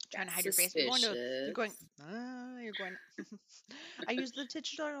 Trying to That's hide your face. suspicious. You're going, I use the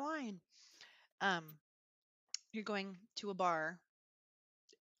titular line. Um, you're going to a bar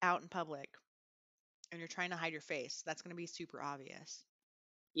out in public and you're trying to hide your face. That's going to be super obvious.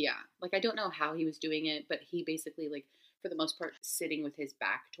 Yeah. Like, I don't know how he was doing it, but he basically, like, for the most part, sitting with his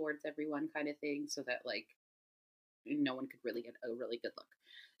back towards everyone kind of thing so that, like, no one could really get a really good look.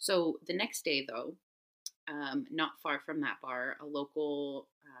 So the next day, though, not far from that bar, a local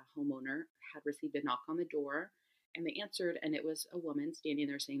homeowner had received a knock on the door, and they answered, and it was a woman standing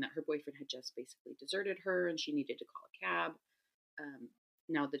there saying that her boyfriend had just basically deserted her and she needed to call a cab. Um,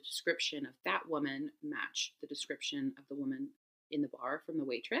 Now, the description of that woman matched the description of the woman in the bar from the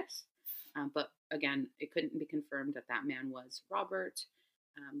waitress. But again, it couldn't be confirmed that that man was Robert,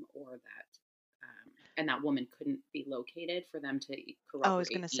 or that, and that woman couldn't be located for them to Oh, I was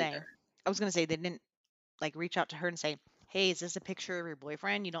going corroborate to say, either. they didn't like reach out to her and say, "Hey, is this a picture of your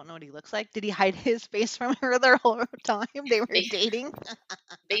boyfriend? You don't know what he looks like." Did he hide his face from her the whole time they were They dating?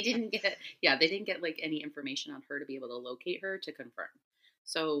 they didn't get, yeah, they didn't get like any information on her to be able to locate her to confirm.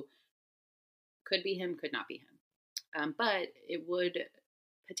 So could be him, could not be him. But it would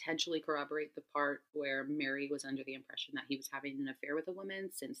potentially corroborate the part where Mary was under the impression that he was having an affair with a woman,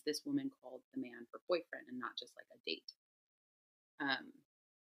 since this woman called the man her boyfriend and not just like a date. Um,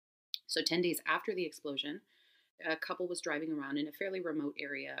 so 10 days after the explosion, a couple was driving around in a fairly remote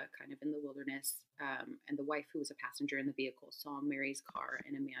area, kind of in the wilderness, and the wife, who was a passenger in the vehicle, saw Mary's car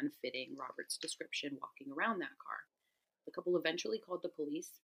and a man fitting Robert's description walking around that car. The couple eventually called the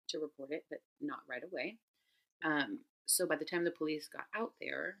police to report it, but not right away. So by the time the police got out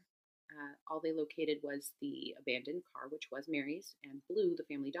there, all they located was the abandoned car, which was Mary's, and Blue, the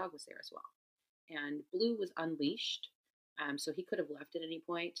family dog, was there as well. And Blue was unleashed, so he could have left at any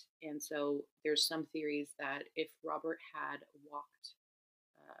point. And so there's some theories that if Robert had walked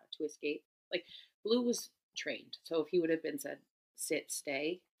to escape, like, Blue was trained, so if he would have been said sit,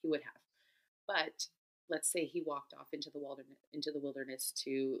 stay, he would have. But let's say he walked off into the wilderness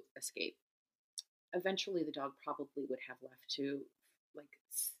to escape. Eventually, the dog probably would have left to like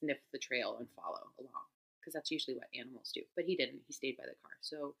sniff the trail and follow along, because that's usually what animals do. But he didn't. He stayed by the car.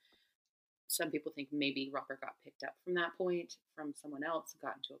 So some people think maybe Robert got picked up from that point from someone else,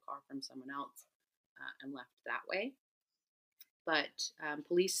 got into a car from someone else, and left that way. But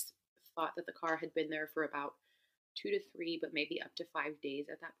police thought that the car had been there for about 2 to 3, but maybe up to 5 days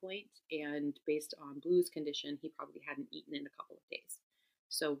at that point. And based on Blue's condition, he probably hadn't eaten in a couple of days.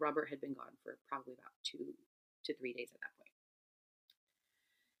 So Robert had been gone for probably about 2 to 3 days at that point.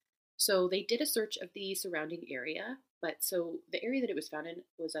 So they did a search of the surrounding area, but so the area that it was found in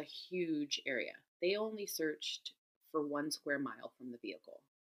was a huge area. They only searched for 1 square mile from the vehicle.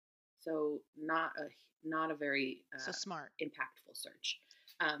 So not a very So smart. impactful search.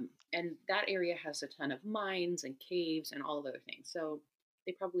 And that area has a ton of mines and caves and all of other things. So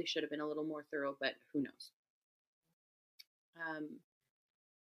they probably should have been a little more thorough, but who knows?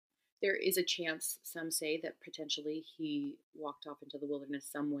 There is a chance, some say, that potentially he walked off into the wilderness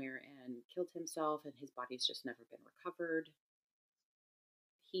somewhere and killed himself, and his body's just never been recovered.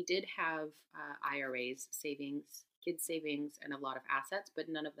 He did have IRAs, savings, kids' savings, and a lot of assets, but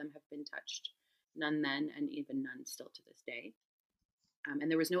none of them have been touched. None then, and even none still to this day. And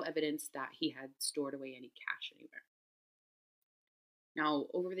there was no evidence that he had stored away any cash anywhere. Now,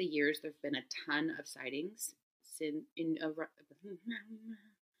 over the years, there have been a ton of sightings.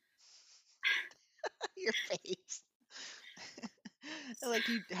 Your face. Like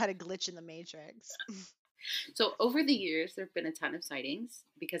you had a glitch in the matrix. So over the years, there have been a ton of sightings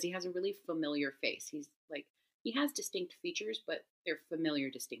because he has a really familiar face. He has distinct features, but they're familiar,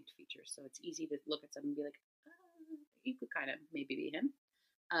 distinct features. So it's easy to look at someone and be like, you could kind of maybe be him.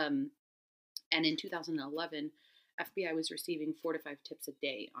 And in 2011, FBI was receiving 4 to 5 tips a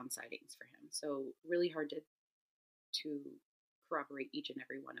day on sightings for him. So really hard to corroborate each and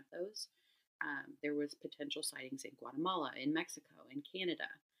every one of those. There was potential sightings in Guatemala, in Mexico, in Canada.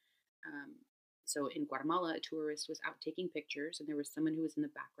 So in Guatemala, a tourist was out taking pictures, and there was someone who was in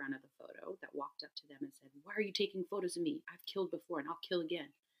the background of the photo that walked up to them and said, "Why are you taking photos of me? I've killed before, and I'll kill again."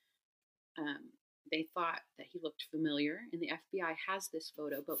 They thought that he looked familiar, and the FBI has this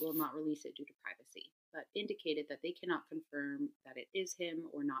photo but will not release it due to privacy, but indicated that they cannot confirm that it is him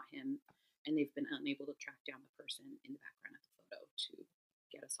or not him, and they've been unable to track down the person in the background of the photo to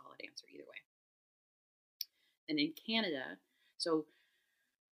get a solid answer either way. And in Canada, so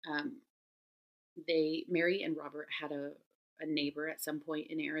Mary and Robert had a neighbor at some point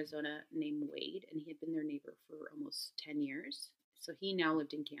in Arizona named Wade, and he had been their neighbor for almost 10 years. So he now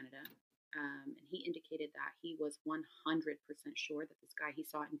lived in Canada. and he indicated that he was 100% sure that this guy he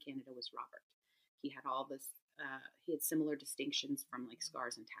saw in Canada was Robert. He had all this, he had similar distinctions from like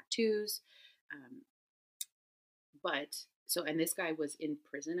scars and tattoos. Um, but so, and this guy was in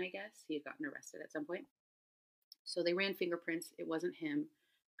prison, I guess. He had gotten arrested at some point. So they ran fingerprints. It wasn't him.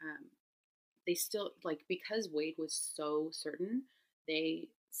 Um, they still, like, because Wade was so certain, they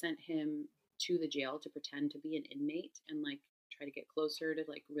sent him to the jail to pretend to be an inmate and like try to get closer to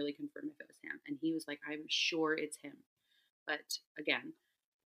like really confirm if it was him. And he was like, I'm sure it's him. But again,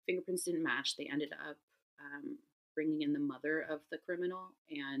 fingerprints didn't match. They ended up bringing in the mother of the criminal,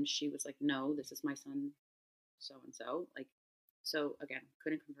 and she was like, no, this is my son, so and so. Like, so again,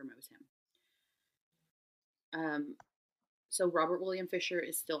 couldn't confirm it was him. So Robert William Fisher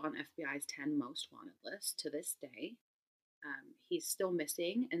is still on FBI's 10 most wanted list to this day. He's still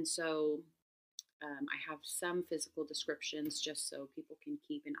missing, and so I have some physical descriptions just so people can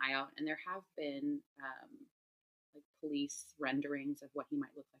keep an eye out. And there have been like police renderings of what he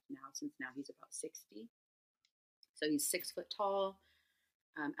might look like now, since now he's about 60. So he's 6 foot tall.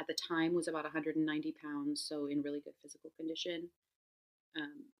 At the time was about 190 pounds, so in really good physical condition.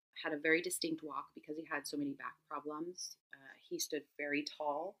 Had a very distinct walk because he had so many back problems. He stood very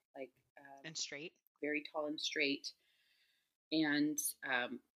tall, like and straight, very tall and straight. And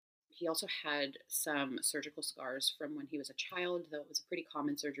he also had some surgical scars from when he was a child, though it was a pretty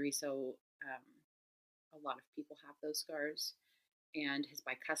common surgery, so a lot of people have those scars. And his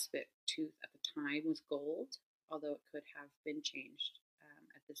bicuspid tooth at the time was gold, although it could have been changed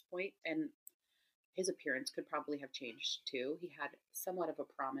at this point. And his appearance could probably have changed too. He had somewhat of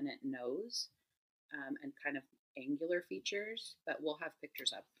a prominent nose and kind of angular features, but we'll have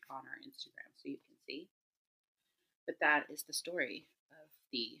pictures up on our Instagram so you can see. But that is the story of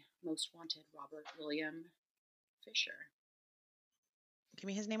the most wanted Robert William Fisher. Give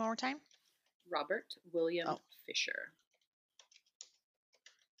me his name one more time. Robert William Fisher.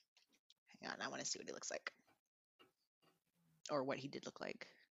 Hang on, I want to see what he looks like. Or what he did look like.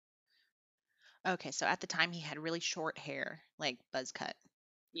 Okay, so at the time he had really short hair, like buzz cut.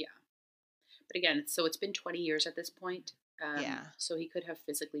 Yeah. But again, so it's been 20 years at this point. Yeah. So he could have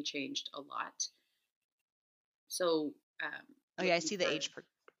physically changed a lot. So, oh yeah, I see the age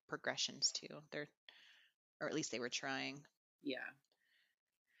progressions too. Or at least they were trying. Yeah.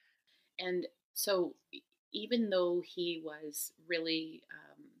 And so even though he was really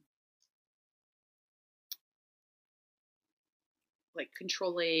like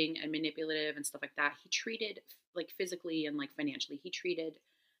controlling and manipulative and stuff like that, he treated, like physically and like financially, he treated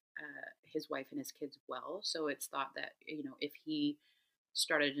his wife and his kids well. So it's thought that, you know, if he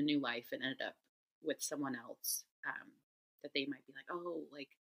started a new life and ended up with someone else, that they might be like, oh, like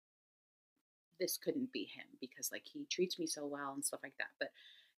this couldn't be him because like he treats me so well and stuff like that. But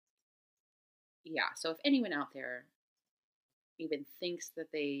yeah, so if anyone out there even thinks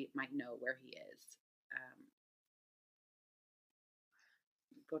that they might know where he is,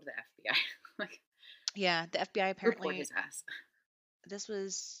 go to the FBI. Like, yeah, the FBI apparently report his ass. This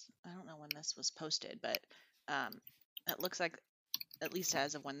was, I don't know when this was posted, but it looks like, at least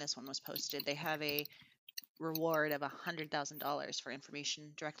as of when this one was posted, they have a reward of $100,000 for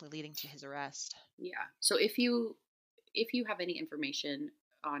information directly leading to his arrest. Yeah. So if you have any information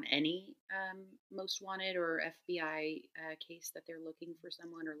on any most wanted or FBI case that they're looking for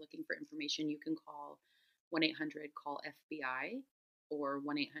someone or looking for information, you can call 1-800-CALL-FBI or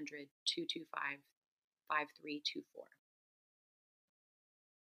 1-800-225-5324.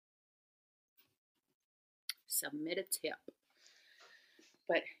 Submit a tip.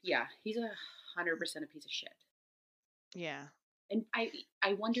 But yeah, he's 100% a piece of shit. Yeah. And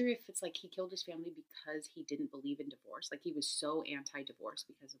I wonder if it's like he killed his family because he didn't believe in divorce. Like he was so anti-divorce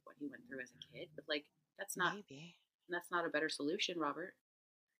because of what he went through as a kid. But like that's not a better solution, Robert.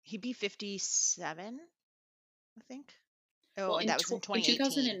 He'd be 57, I think. Oh, well, and that was in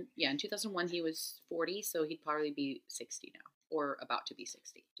 2018. In 2001 he was 40, so he'd probably be 60 now, or about to be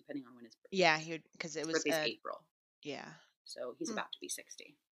 60, depending on when his birthday. Yeah, he would, because it was April. Yeah. So he's about to be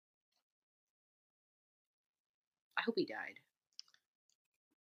 60. I hope he died.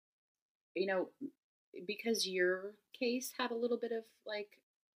 You know, because your case had a little bit of like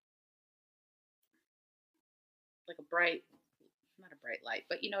a bright, not a bright light,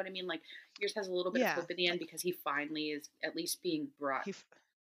 but you know what I mean? Like yours has a little bit of hope in the end because he finally is at least being brought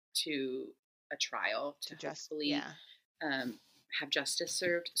to a trial to hopefully have justice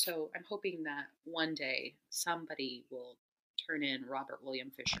served. So I'm hoping that one day somebody will turn in Robert William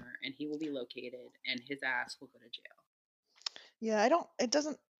Fisher and he will be located and his ass will go to jail. Yeah,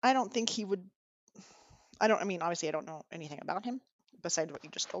 I don't think he would. I mean, obviously I don't know anything about him, besides what you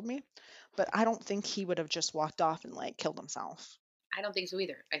just told me. But I don't think he would have just walked off and like killed himself. I don't think so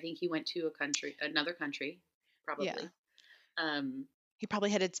either. I think he went to another country, Yeah. probably. Um, He probably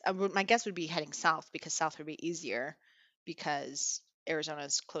headed, my guess would be heading south because south would be easier because Arizona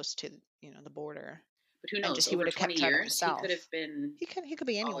is close to, the border. but who And knows? just he would Over have kept 20 traveling years, he could south. have been He could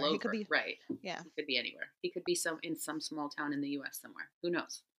be anywhere. all over. He could be, right. yeah. He could be anywhere. He could be in some small town in the U.S. somewhere. Who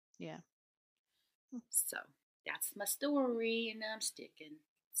knows? Yeah. So that's my story, and I'm sticking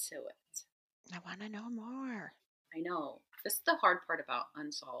to it. I want to know more. I know. This is the hard part about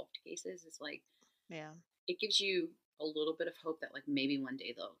unsolved cases. Is like, yeah, it gives you a little bit of hope that like maybe one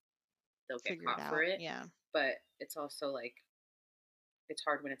day they'll get figure it caught out. for it. Yeah. But it's also like it's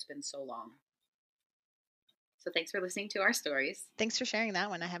hard when it's been so long. So thanks for listening to our stories. Thanks for sharing that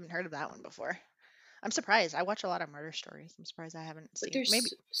one. I haven't heard of that one before. I'm surprised. I watch a lot of murder stories. I'm surprised I haven't But seen. there's Maybe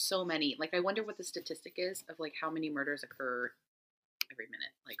so many. Like I wonder what the statistic is of like how many murders occur every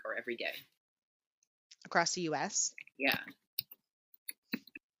minute, like or every day across the U.S. Yeah.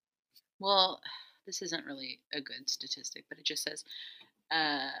 Well, this isn't really a good statistic, but it just says,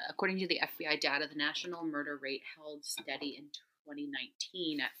 according to the FBI data, the national murder rate held steady in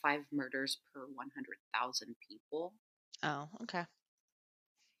 2019 at 5 murders per 100,000 people. Oh, okay.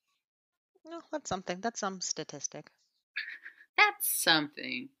 Well, that's something. That's some statistic. That's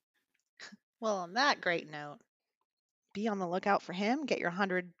something. Well, on that great note, be on the lookout for him. Get your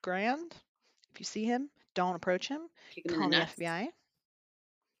 $100,000. If you see him, don't approach him. Kick him Call in the the nuts. FBI.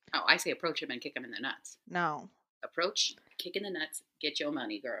 Oh, I say approach him and kick him in the nuts. No. Approach, kick in the nuts, get your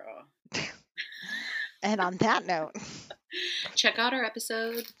money, girl. And on that note, check out our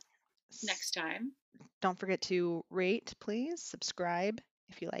episode next time. Don't forget to rate, please. Subscribe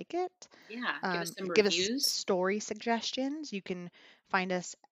if you like it. Yeah, give us some give reviews. us story suggestions. You can find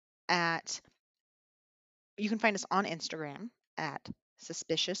us on Instagram at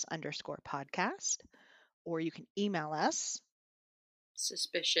suspicious_podcast, or you can email us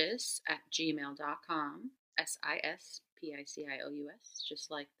suspicious@gmail.com. SISPICIOUS, just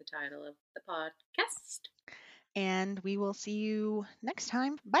like the title of the podcast. And we will see you next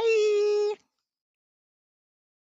time. Bye.